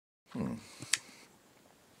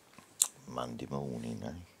Monday morning,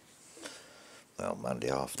 eh? Well, Monday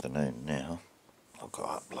afternoon now. I got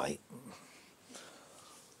up late.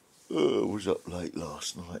 I was up late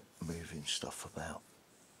last night moving stuff about.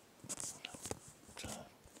 So,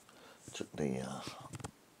 took the,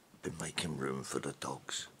 been making room for the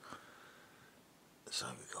dogs. So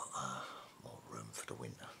we got more room for the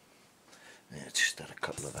winter. Yeah, just had a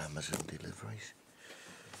couple of Amazon deliveries.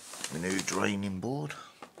 My new draining board.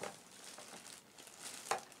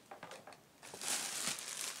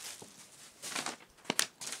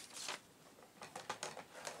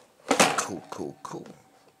 Cool.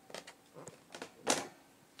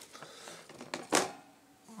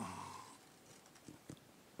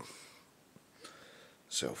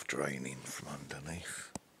 Self-draining from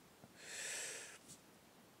underneath.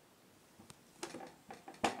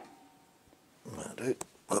 That'll do.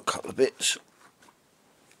 Got a couple of bits.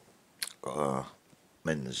 Got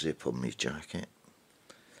mend the zip on my jacket.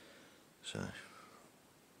 So,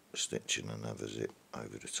 stitching another zip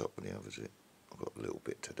over the top of the other zip. I've got a little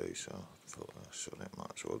bit to do, so I thought I saw that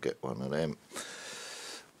much. So I'll get one of them.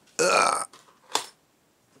 Got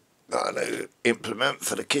a new implement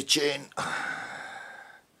for the kitchen.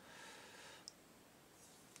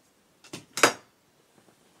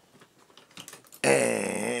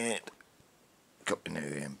 And got a new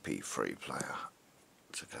MP3 player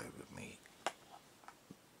to go with me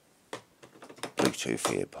Bluetooth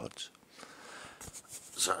earpods.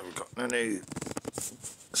 So we've got a new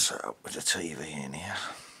setup with the TV in here.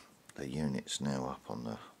 The unit's now up on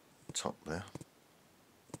the top there.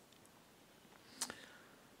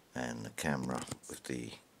 And the camera with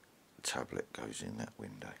the tablet goes in that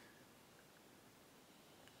window.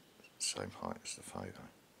 Same height as the photo.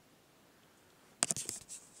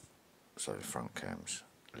 So the front cam's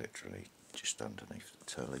literally just underneath the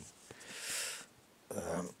telly.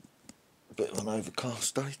 Bit of an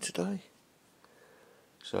overcast day today,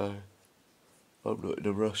 so I'm not in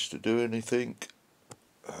a rush to do anything.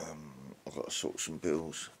 I've got to sort some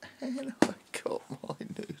bills, and I got my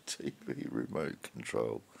new TV remote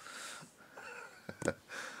control.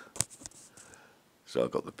 So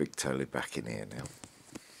I've got the big telly back in here now.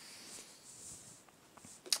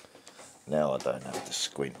 Now I don't have to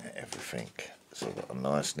squint at everything. So I've got a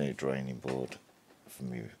nice new draining board for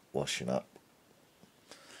me washing up.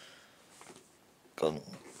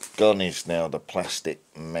 Gone is now the plastic,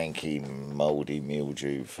 manky, mouldy,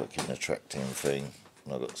 mildew, fucking attracting thing.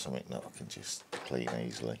 And I've got something that I can just clean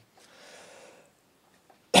easily.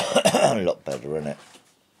 A lot better, isn't it?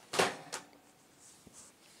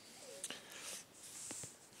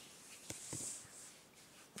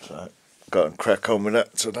 So, got to crack on with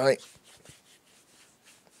that today.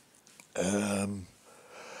 Haven't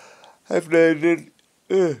heard any,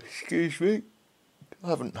 excuse me. I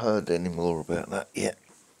haven't heard any more about that yet.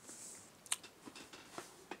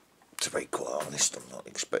 To be quite honest, I'm not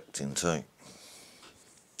expecting to.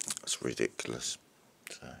 It's ridiculous.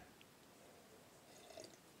 So.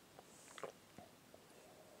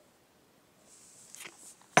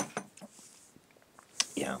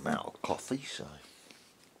 Yeah, I'm out of coffee, so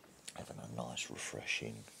having a nice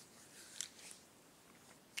refreshing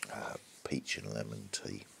peach and lemon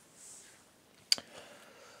tea.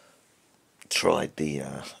 Tried the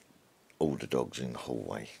all the dogs in the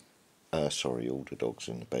hallway. All the dogs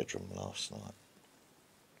in the bedroom last night.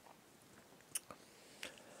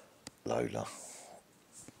 Lola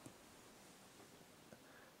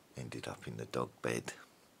ended up in the dog bed,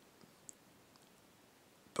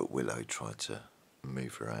 but Willow tried to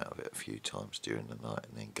move her out of it a few times during the night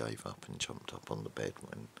and then gave up and jumped up on the bed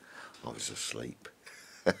when I was asleep.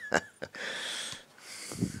 I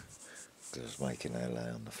was making her lay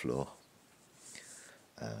on the floor.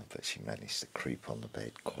 But she managed to creep on the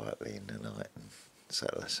bed quietly in the night and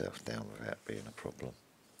settle herself down without being a problem.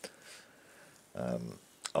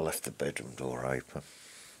 I left the bedroom door open.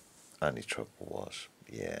 Only trouble was,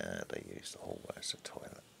 yeah, they used the hallway as a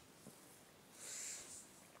toilet.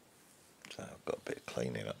 So I've got a bit of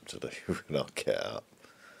cleaning up to do when I get up.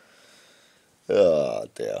 Oh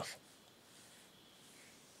dear.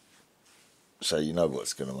 So you know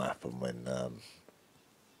what's going to happen when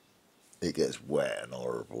it gets wet and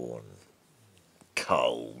horrible and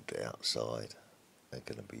cold outside. They're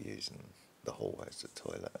going to be using the hallway as a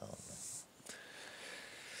toilet, aren't they?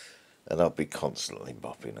 And I'll be constantly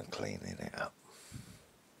mopping and cleaning it up.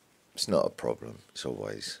 It's not a problem. It's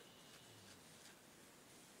always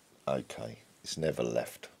okay. It's never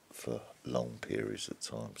left for long periods of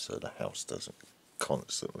time, so the house doesn't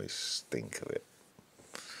constantly stink of it.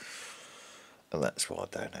 And that's why I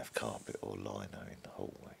don't have carpet or lino in the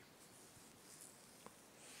hallway.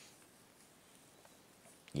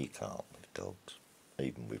 You can't with dogs.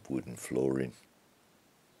 Even with wooden flooring,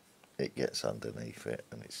 it gets underneath it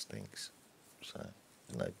and it stinks. So,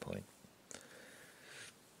 there's no point.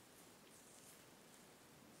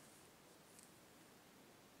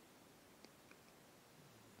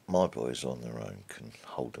 My boys on their own can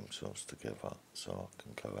hold themselves together, so I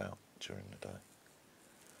can go out during the day.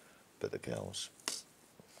 But the girls,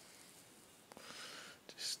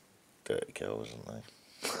 just dirty girls, aren't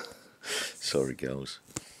they? Sorry, girls.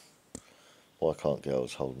 Why can't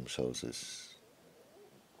girls hold themselves as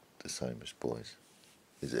the same as boys?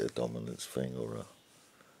 Is it a dominance thing or a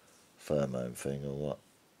pheromone thing or what?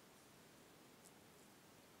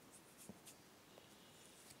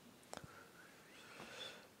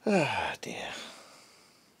 Ah, dear.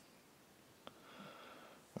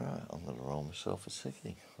 Right, I'm going to roll myself a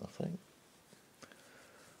ciggy, I think.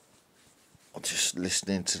 I'm just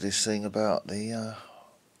listening to this thing about the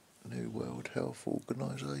New World Health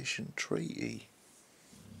Organization Treaty.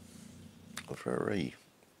 Very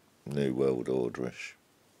New World Orderish.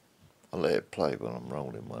 I'll let it play when I'm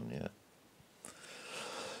rolling one, yeah.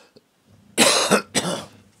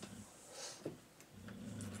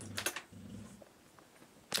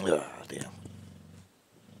 Ah, dear.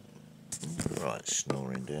 Right,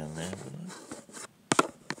 snoring down there, wasn't I?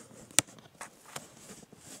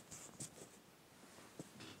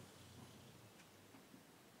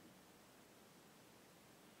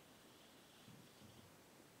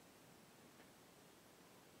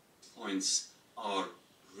 Points are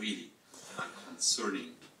really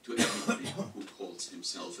concerning to everybody who calls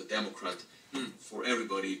himself a Democrat, for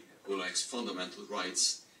everybody who likes fundamental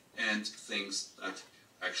rights and thinks that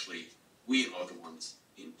actually we are the ones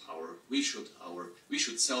in power. We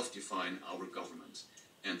should self-define our government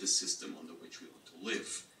and the system under which we want to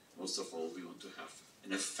live. Most of all, we want to have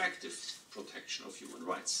an effective protection of human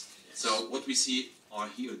rights. Yes. So what we see are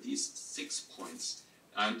here these 6 points,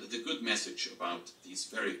 and the good message about these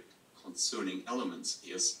very concerning elements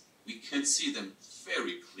is we can see them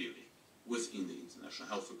very clearly within the international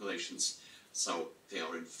health regulations. So they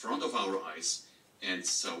are in front of our eyes, and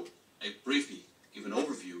so I briefly give an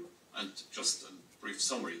overview and just a brief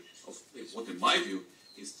summary of what, in my view,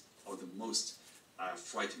 are the most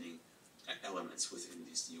frightening elements within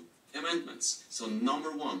these new amendments. So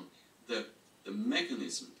number one, the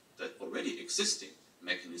mechanism, that already existing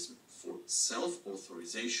mechanism for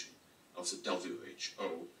self-authorization of the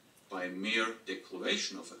WHO by mere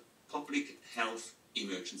declaration of a public health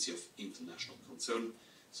emergency of international concern.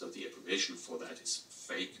 So the abbreviation for that is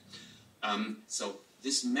fake. So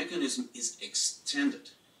this mechanism is extended,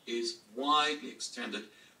 is widely extended,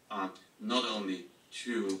 not only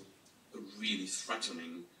to really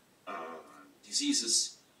threatening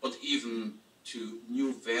diseases, but even to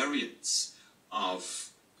new variants of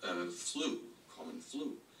flu, common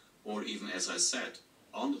flu, or even, as I said,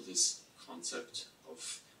 under this concept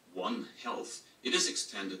of One Health, it is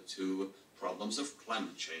extended to problems of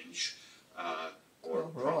climate change or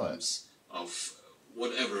problems of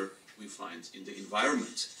whatever we find in the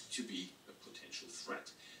environment to be a potential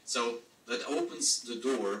threat. So that opens the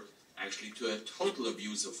door actually to a total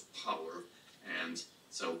abuse of power, and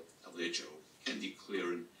so WHO can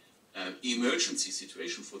declare an emergency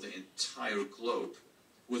situation for the entire globe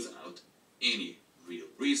without any real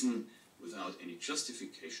reason, without any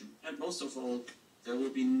justification, and most of all, there will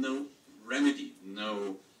be no remedy,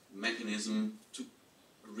 no mechanism to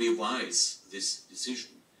revise this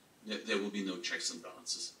decision. There will be no checks and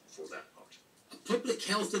balances for that part. A public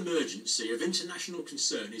health emergency of international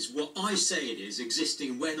concern is what I say it is,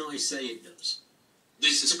 existing when I say it does.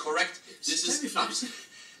 This is correct. This is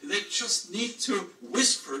they just need to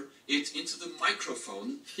whisper it into the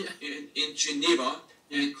microphone in Geneva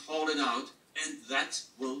and call it out, and that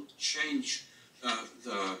will change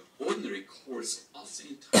the ordinary course of the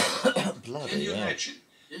entire. Can you imagine?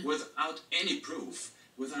 Without any proof,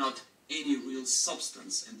 without any real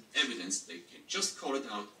substance and evidence, they can just call it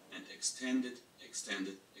out and extend it,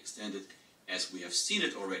 as we have seen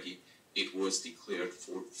it already. It was declared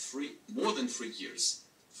for more than 3 years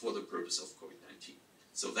for the purpose of COVID-19.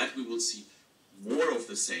 So that we will see more of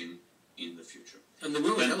the same in the future. And the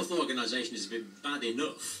World Health Organization has been bad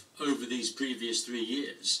enough over these previous 3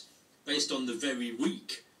 years, based on the very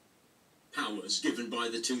weak powers given by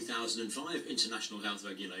the 2005 international health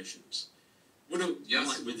regulations. What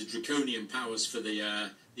like with the draconian powers for the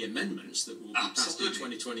amendments that will be passed in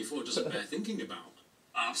 2024 doesn't bear thinking about.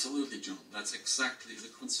 Absolutely, John. That's exactly the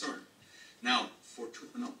concern. Now, for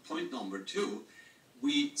point number 2,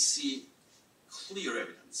 we see clear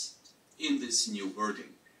evidence in this new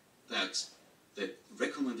wording that the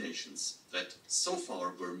recommendations that so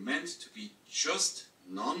far were meant to be just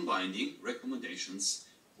non-binding recommendations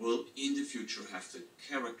will in the future have the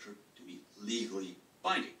character to be legally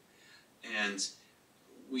binding. And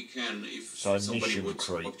we can, if So somebody mission would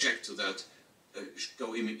creep. object to that,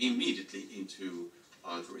 go immediately into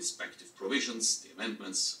the respective provisions, the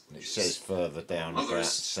amendments. It says further down others, about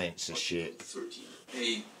censorship, Article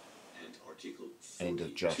 13A and Article 42. end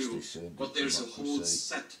of justice, end But of there's a whole democracy.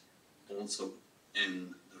 set also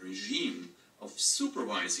in the regime of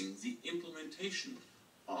supervising the implementation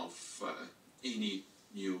of any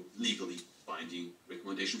new legally binding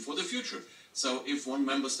recommendation for the future. So if one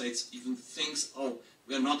member state even thinks, oh,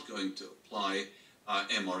 we're not going to apply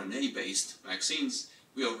mRNA-based vaccines,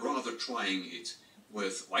 we are rather trying it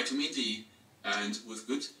with vitamin D and with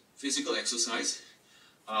good physical exercise,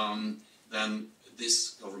 then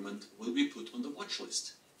this government will be put on the watch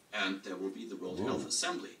list, and there will be the World Health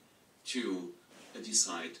Assembly to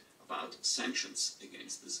decide about sanctions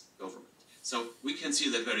against this government. So we can see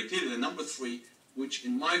that very clearly. And number three, which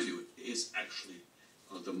in my view is actually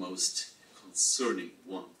the most concerning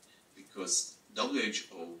one, because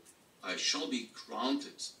WHO shall be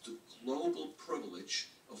granted the global privilege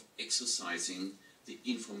of exercising the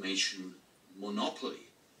information monopoly,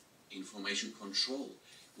 information control,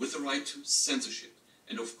 with the right to censorship,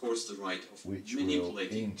 and of course the right of Which will,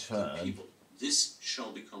 manipulating in turn, the people. This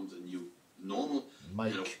shall become the new normal,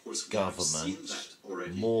 make and of course we have seen governments that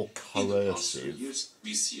already. more In the past 3 coercive years,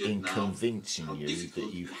 we see it in now, convincing how you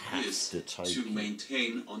difficult that you it have is to take to it.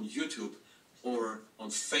 maintain on YouTube or on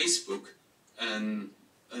Facebook and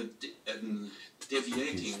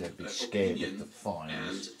deviating Because they'd be scared of opinion the fines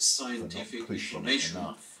and for scientific not pushing it information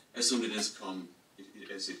enough. as soon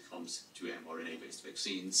as it comes to mRNA-based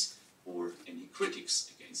vaccines or any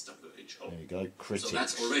critics against WHO. There you go, critics. So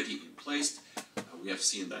that's already in place. We have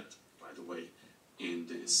seen that, by the way, in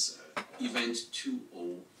this Event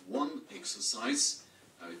 201 exercise,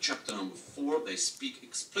 chapter number 4. They speak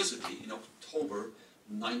explicitly in October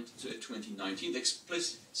 2019. They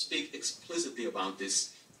speak explicitly about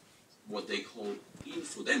this, what they call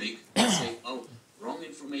infodemic. They say, oh, wrong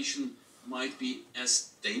information might be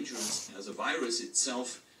as dangerous as a virus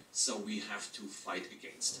itself, so we have to fight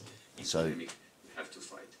against infodemic. We have to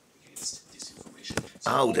fight against disinformation.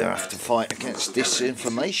 So Oh, they all have that to fight comes against together.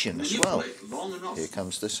 disinformation as well. Manipulate long enough Here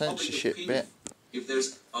comes the public censorship opinion, bit. if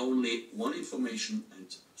there's only one information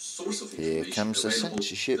and source of Here information comes the available,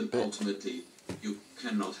 censorship then bit. ultimately you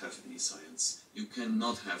cannot have any science. You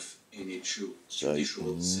cannot have any true So judicial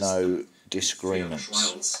no system, fair disagreements.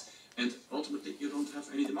 trials, and ultimately you don't have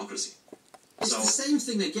any democracy. It's So the same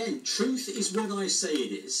thing again. Truth is what I say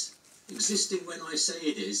it is, existing when I say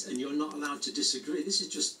it is, and you're not allowed to disagree. This is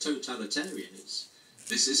just totalitarian.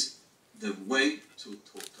 this is the way to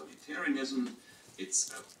totalitarianism.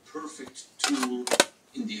 It's a perfect tool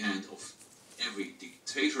in the hand of every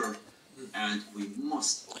dictator, and we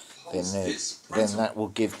must oppose this Then principle. that will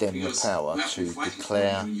give them the Because power we have been to fighting for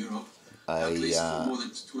declare it in Europe, at least for more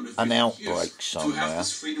than 250 an outbreak years, to have somewhere,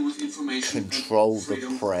 this freedom of information control and the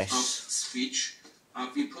freedom press, of speech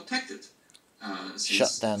be protected.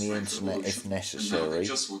 shut down the French internet if Revolution, and now necessary, they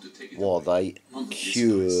just want to take it while away they under the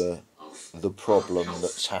cure disguise of, the problem health,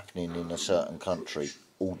 that's happening in a certain country,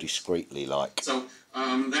 all discreetly like. So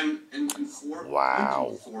then in 4, Wow.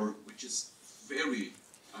 point 4, which is very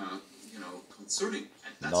concerning,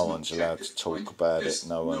 and that's No an one's allowed to objective talk point. about There's it,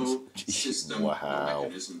 no one's... system Wow. or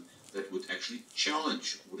mechanism that would actually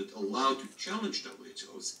challenge, would it allow to challenge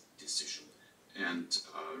WHO's decision and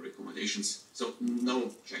recommendations. So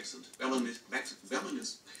no checks and balances,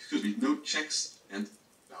 no checks and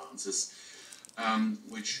balances,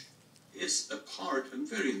 which is a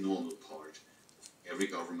very normal part of every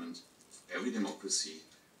government, of every democracy,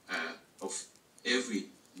 of every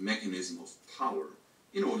mechanism of power,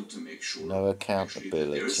 in order to make sure No actually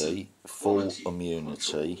that there is accountability, a full quality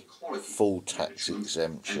immunity, control, quality full tax management,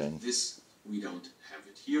 exemption, and this we don't have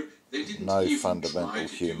it here. They didn't no even fundamental try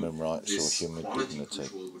to human do rights or this human quality dignity.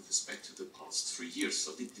 control with respect to the past 3 years.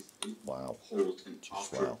 So they didn't Wow. hold an Just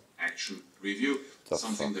after wow. action review, The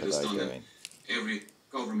something fuck that are is they done doing? in every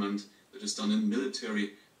government, that is done in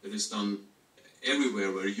military, that is done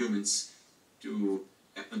everywhere where humans do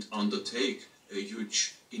and undertake a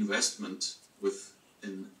huge investment with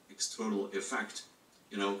an external effect.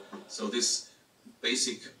 So this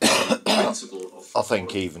basic principle of I think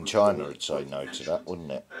quality even control China would say no to that,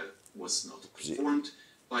 wouldn't it? was not Because it performed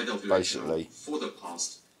by WHO basically for the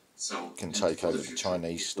past. So can and take for over the the future,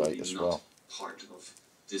 Chinese it will state be as not well. part of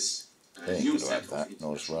this They ain't new gonna set have of that,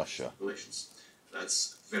 nor is international Russia. relations.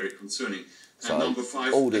 That's very concerning. So, And number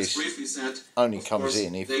 5, all as this briefly said, only of comes course,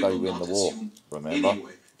 in if they they will win not the war, assume remember,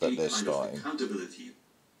 anyway that any they're kind starting. of accountability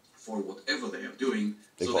for whatever they are doing.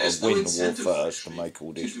 They've So got there's to win no the war incentive first to actually make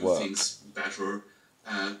all this to do work. things better.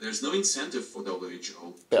 There's no incentive for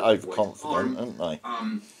WHO Bit to avoid overconfident, harm, aren't they?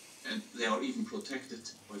 and they are even protected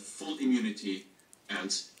by full immunity.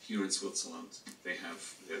 And here in Switzerland, they have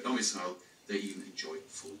their domicile. They even enjoy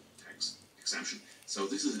full tax exemption. So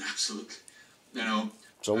this is an absolute,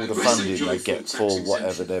 So all the recipe funding they for get tax for exemption.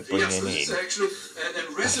 whatever they're bringing yes, in, it's actually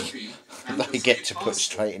a recipe. And they a get free to put pass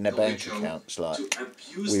straight in their for bank WHO accounts, like, to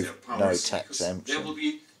abuse with their no powers, tax because there exemption. will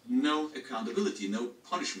be no accountability, no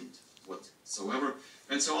punishment whatsoever.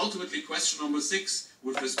 And so ultimately, question number 6,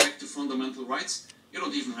 with respect to fundamental rights, you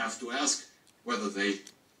don't even have to ask whether they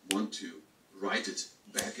want to write it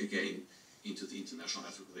back again into the International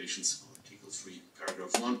Health Regulations, Article 3,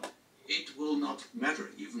 Paragraph 1. It will not matter,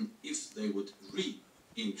 even if they would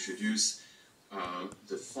reintroduce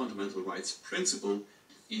the fundamental rights principle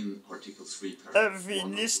in Article 3, Paragraph 1 of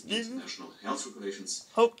the International Health Regulations.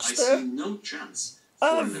 I see no chance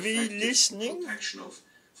for an effective protection of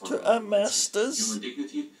fundamental rights and human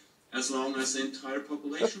dignity, as long as the entire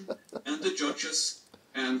population and the judges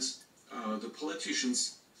and the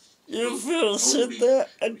politicians You will sit there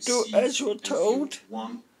and do as you're told.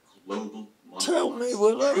 one global Tell me monopolized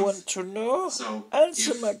what I truth. want to know. So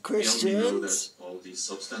Answer if my we only know questions. that all these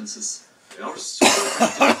substances, they are super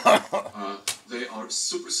effective, they are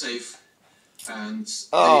super safe, and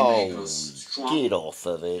they make us strong. Get off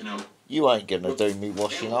of it. You know, You ain't gonna what do me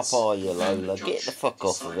washing up, else are you, can the Lola? Get judge the fuck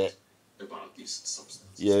off of decide it. about these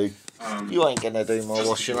substances? You. You ain't gonna do my just to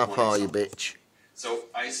washing give up, one are you, example. bitch? So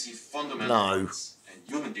I see fundamental No. rights and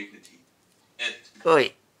human dignity at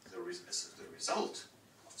Oi. as the result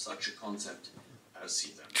of such a concept. I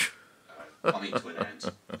see them coming to an end.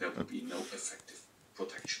 There will be no effective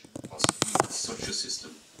protection possible in such a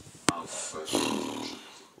system of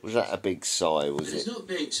Was that a big sigh, was But it's it? not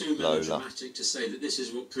being too Lola. melodramatic to say that this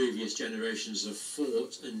is what previous generations have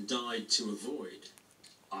fought and died to avoid.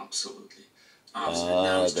 absolutely.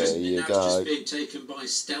 Now it's there just, you now it's go. just being taken by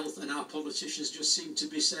stealth, and our politicians just seem to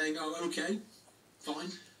be saying, "Oh, okay,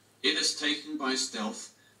 fine." It is taken by stealth.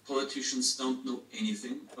 Politicians don't know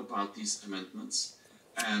anything about these amendments,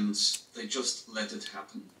 and they just let it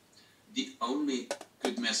happen. The only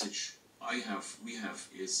good message we have,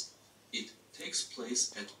 is it takes place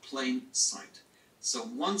at plain sight. So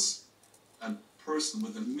once a person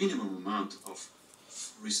with a minimum amount of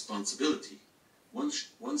responsibility,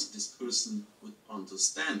 once this person would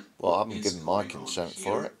understand Well, I what haven't is given my going on consent here,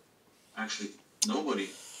 for it. actually nobody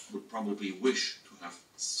would probably wish to have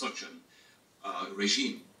such a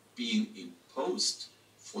regime being imposed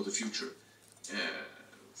for the future.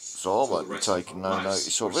 So I for won't the be rest of taking our no lives,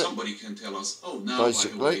 notice where of it. somebody can tell us, oh, now by the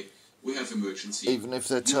Basically, way, we have emergency. even if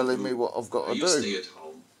they're telling me what I've got to you do. stay at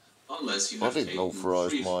home, unless you I have didn't taken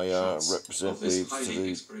authorise 3 my shots representatives of this to highly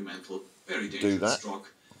experimental, very do dangerous that. drug.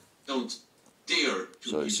 Don't dare to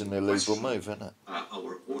So it's an even illegal question move, isn't it?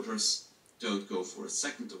 our orders. Don't go for a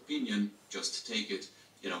second opinion. Just take it.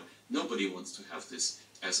 Nobody wants to have this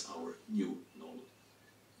as our new normal.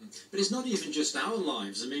 But it's not even just our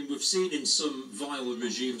lives. I mean, we've seen in some vile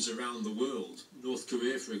regimes around the world, North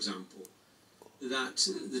Korea, for example, that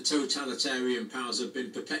the totalitarian powers have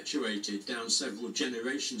been perpetuated down several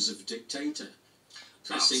generations of dictator,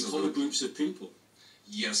 pressing whole Absolutely. groups of people.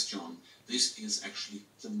 Yes, John, this is actually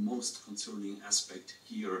the most concerning aspect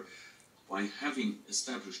here. By having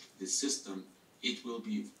established this system, it will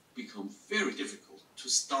become very difficult to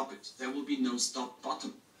stop it. There will be no stop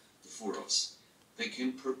button for us. They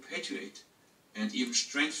can perpetuate and even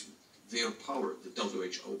strengthen their power, the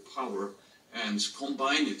WHO power, and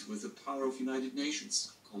combine it with the power of United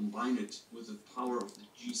Nations, combine it with the power of the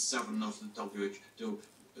G7 of the WHO,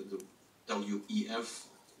 the WEF,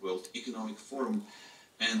 World Economic Forum,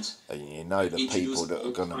 and you know the people that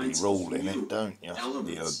are going to be ruling it, don't you?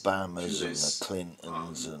 The Obamas and the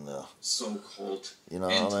Clintons and the so-called you know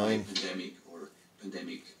what I mean? anti-pandemic or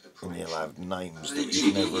pandemic And you'll have names And that it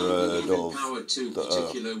you've may never be heard given of, power to that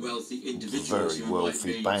particular wealthy are individuals very who might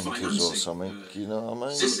wealthy be bankers or financing, something. You know what I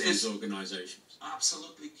mean? This these is organisations.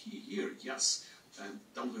 absolutely key here. Yes,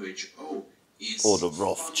 WHO is Or the funded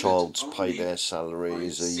Rothschilds pay only their salary by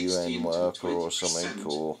as a 16 UN to worker or 20%, something,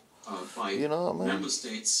 or by you know what I mean? member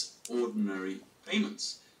states' ordinary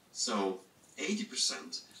payments. So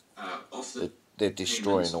 80% of the they're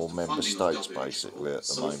destroying payments all of the member funding of states WHO basically at the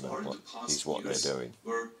so far in moment. the past Is what years they're doing.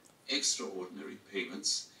 were extraordinary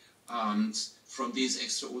payments, and from these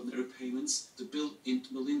extraordinary payments, the Bill and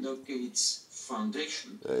Melinda Gates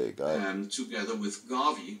Foundation, There you go. together with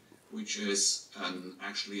Gavi, which is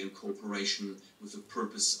actually in cooperation with the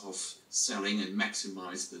purpose of selling and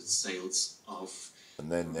maximize the sales of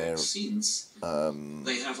and then they're vaccines,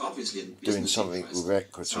 they have obviously a doing business something interest. with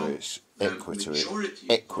equity, So the majority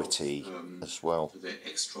equity of, as well the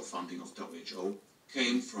extra funding of WHO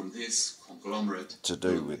came from this conglomerate to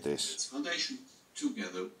do with this. its foundation,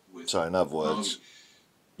 together with So in other words,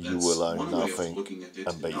 you That's will own one way of nothing looking at it.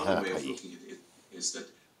 and be Another way of happy. looking at it is that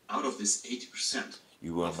out of this 80%,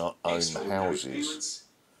 You will of not own extraordinary houses. payments,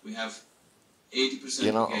 we have 80%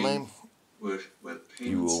 You know what I again mean? where payments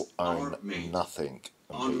You will are own made nothing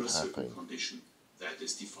and under be a certain happy. condition that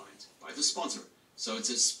is defined by the sponsor. So it's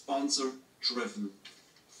a sponsor-driven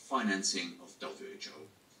financing of WHO,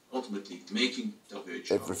 ultimately making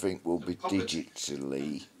WHO Everything will a be public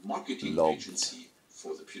digitally marketing logged. agency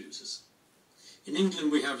for the producers. In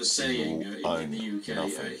England, we have a saying will in own the UK: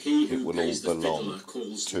 nothing. "He It who will pays all the belong fiddler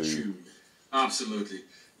calls to- the tune." Absolutely.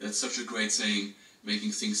 That's such a great saying,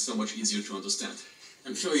 making things so much easier to understand.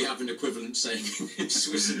 I'm sure you have an equivalent saying in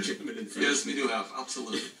Swiss and German and French. Yes, we do have,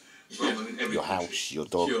 absolutely. Probably in every Your country. house, your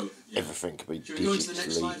dog, Sure, yeah. everything can be Should we go into the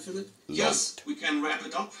next slide, digitally Philip? Yes, logged. we can wrap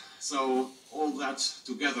it up. So all that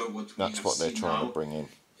together, what we That's have what they're seen trying now, to bring in.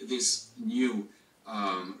 this new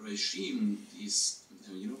regime,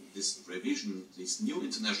 this revision, these new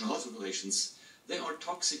international health regulations, they are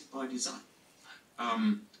toxic by design.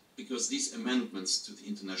 Because these amendments to the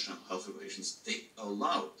international health regulations, they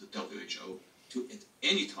allow the WHO to at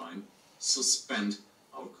any time suspend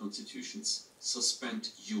our constitutions, suspend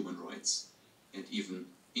human rights, and even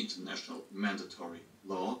international mandatory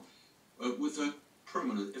law with a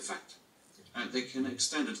permanent effect. And they can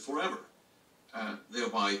extend it forever,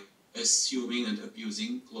 thereby assuming and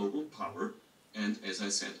abusing global power and, as I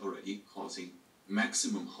said already, causing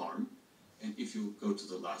maximum harm. And if you go to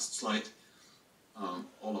the last slide,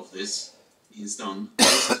 all of this is done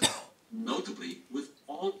notably with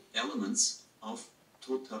all elements of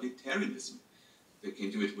totalitarianism. They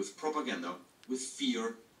can do it with propaganda, with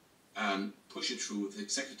fear, push it through with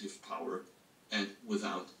executive power, and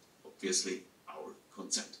without, obviously, our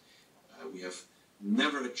consent. We have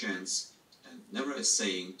never a chance and never a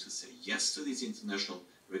saying to say yes to these international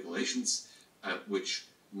regulations, which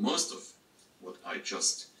most of what I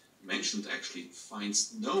just mentioned actually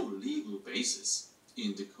finds no legal basis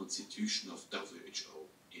in the constitution of WHO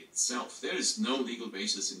itself. There is no legal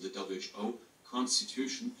basis in the WHO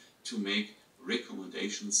constitution to make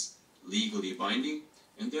recommendations legally binding,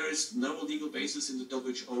 and there is no legal basis in the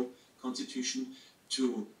WHO constitution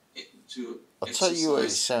to I'll tell you what it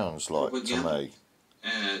exercise sounds like to propaganda me.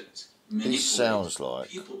 and It manipulate sounds like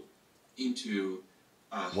people into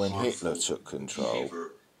when Hitler harmful took control behavior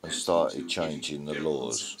and started into changing the their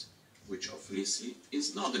laws. consent, which obviously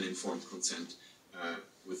is not an informed consent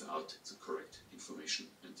without the correct information.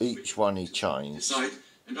 And the Each freedom one he to changed decide.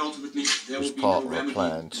 And ultimately, there was will be part no of a remedy,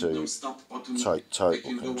 plan to no stop button. take They total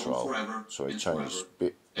can go on control. forever So he and changed forever.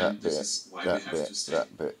 bit, And that this bit, is why we that have bit, to say,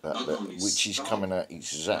 that bit, that not bit, only which is stop, coming out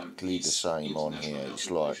exactly the these same on international here. health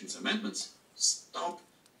It's like regulations amendments, stop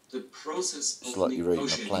the process it's of like you're reading a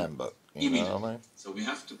negotiating plan book. You know what I mean? So we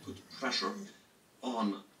have to put pressure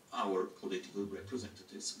on our political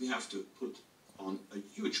representatives. We have to put on a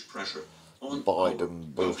huge pressure on our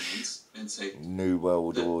Biden, Bush, governments and say New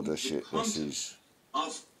World the- Order the shit. This content is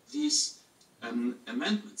of these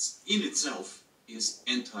amendments in itself is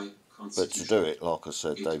but anti-constitutional. to do it, like I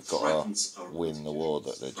said, It they've got threatens to our win the war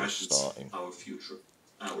that they're constitution, just threatens starting. our future,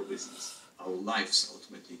 our business, our lives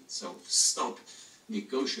ultimately. So stop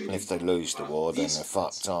negotiating. And if they lose the about war, then these they're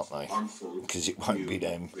fucked, aren't they? harmful Because it won't be new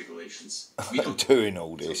them regulations. We don't doing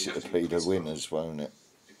all So we this. have It'll to be the increase winners, won't it?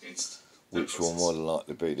 against that Which will process. more than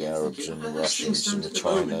likely be the Arabs and the As things Russians stand and the at the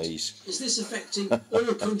moment, Chinese. is this affecting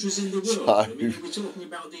all countries in the world? So- I mean, are we talking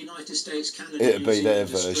about the United States, Canada, It'll New be their Zealand,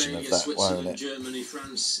 version of Australia, that, won't Switzerland, it? Germany,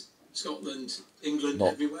 France, Scotland, England,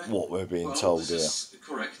 Not everywhere? what we're being Well, told this here. is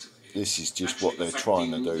correct. This is just Actually what they're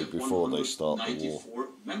trying to affecting do the before they start the war. 194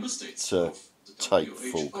 member states To of the take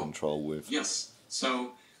WHO. full control with. Yes,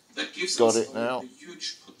 so that gives Got us it now? a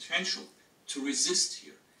huge potential to resist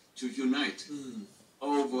here, to unite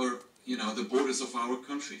over the borders of our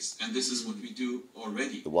countries, and this is what we do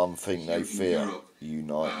already. The one thing they here in fear, Europe,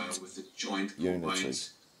 unite, with the joint unity.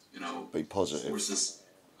 combined, Be positive. forces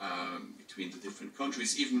between the different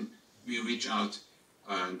countries. Even we reach out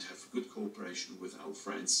and have good cooperation with our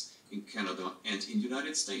friends in Canada and in the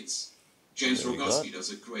United States. James There you Rogoski does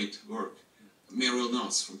a great work. Meryl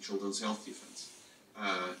Noss from Children's Health Defense.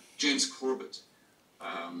 James Corbett,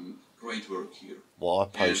 great work here. Well, I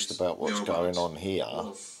post And about what's there are going about on here. all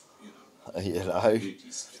of, You know,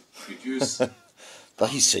 communities that produce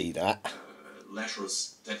they see that.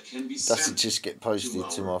 letters that can be Doesn't sent just get posted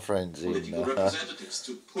to our my friends political representatives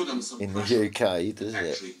to put on some in the pressure UK, does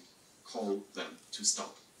it? actually call them to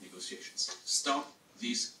stop negotiations. Stop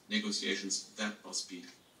these negotiations. That must be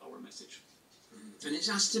our message. And it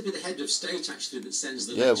has to be the head of state actually that sends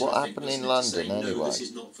the Yeah, letter. what I think, happened doesn't in it, to say, London no, anyway? this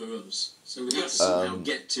is not for us. So we have to Yes. somehow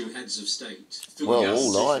get to heads of state. through Well, our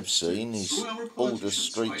all I've decisions. seen is Through our all the politicians,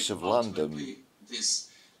 streets right, of London ultimately, this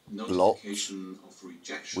blocked notification of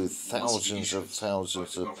rejection with must be thousands issued of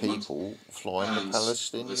thousands by the of government people flying the and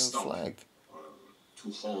Palestinian stop, flag,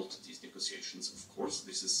 to halt these negotiations. Of course,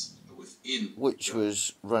 this is within which the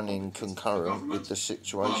was running competence of the concurrent government, with the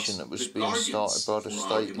situation but that was the being guardians started by the for our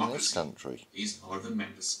state in this democracy, country. These are the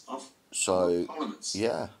members of So, our parliaments.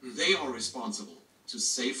 yeah, They are responsible to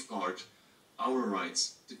safeguard our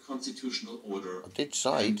rights, the constitutional order. I did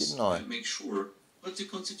say, and, didn't I? make sure, but the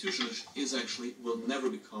constitution is actually will never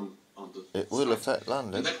become on the It will side. affect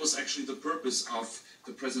London. And that was actually the purpose of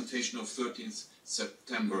the presentation of 13th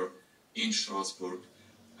September in Strasbourg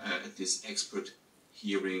at this expert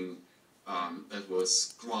hearing that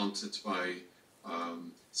was granted by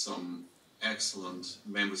some excellent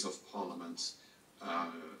members of parliament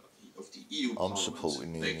of the EU I'm Parliament.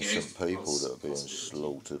 supporting the They innocent gave people us that are being possibility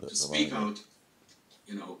slaughtered at to the speak moment. out,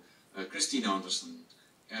 you know, Christine Anderson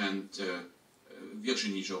and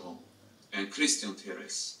Virginie Joron and Christian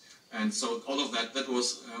Teres. And so all of that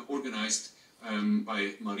was organized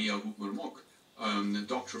by Maria Hubner-Mock, a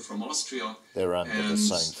doctor from Austria. They're under and the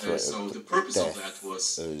same threat so of the purpose of death that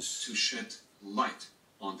was as to shed light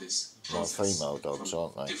on this my process female dogs, from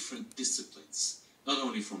aren't they? different disciplines, not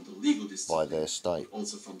only from the legal discipline, By their state. but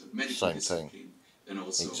also from the medical Same discipline, thing. and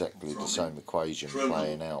also Exactly from the same equation criminal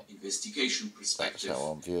playing out. investigation perspective. That's how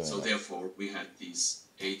I'm viewing so it. therefore we had these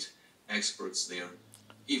 8 experts there,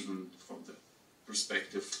 even from the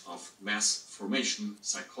perspective of mass formation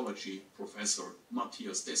psychology. Professor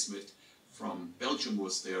Matthias Desmet from Belgium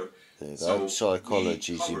was there. That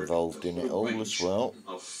psychology is we covered involved the in it whole all as range well.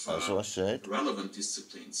 of, As I said, relevant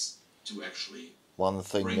disciplines to actually one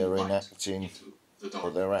thing bring they're light enacting, into the or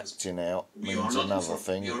dark. they're acting out, We are means not another informed.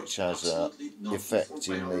 thing We are which has a absolutely not effect informed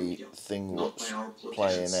by in our the media, thing not what's by our playing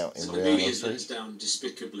politicians. out in So it really is reality. let down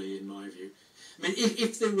despicably, in my view. I mean,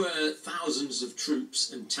 if there were thousands of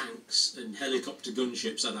troops and tanks and helicopter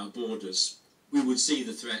gunships at our borders, we would see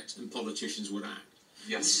the threat and politicians would act.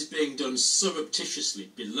 Yes. This is being done surreptitiously,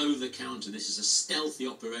 below the counter. This is a stealthy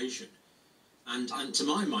operation. And to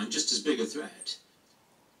my mind, just as big a threat.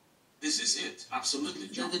 This is it, absolutely,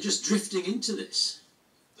 John. They're just drifting into this.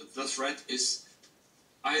 The threat is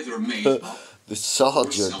either made up The or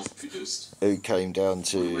sergeant self-produced. who came down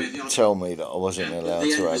to tell me that I wasn't And allowed The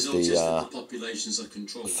to end have result is that the the populations are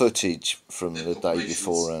controlled. footage from the day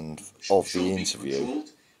before and of should the be interview controlled,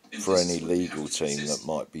 and for this is any what we legal have to team that resist,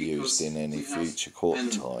 might be used because in any we have future court an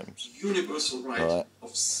times. universal right Right.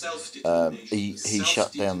 of self-determination. He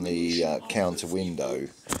shut down the counter window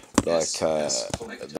like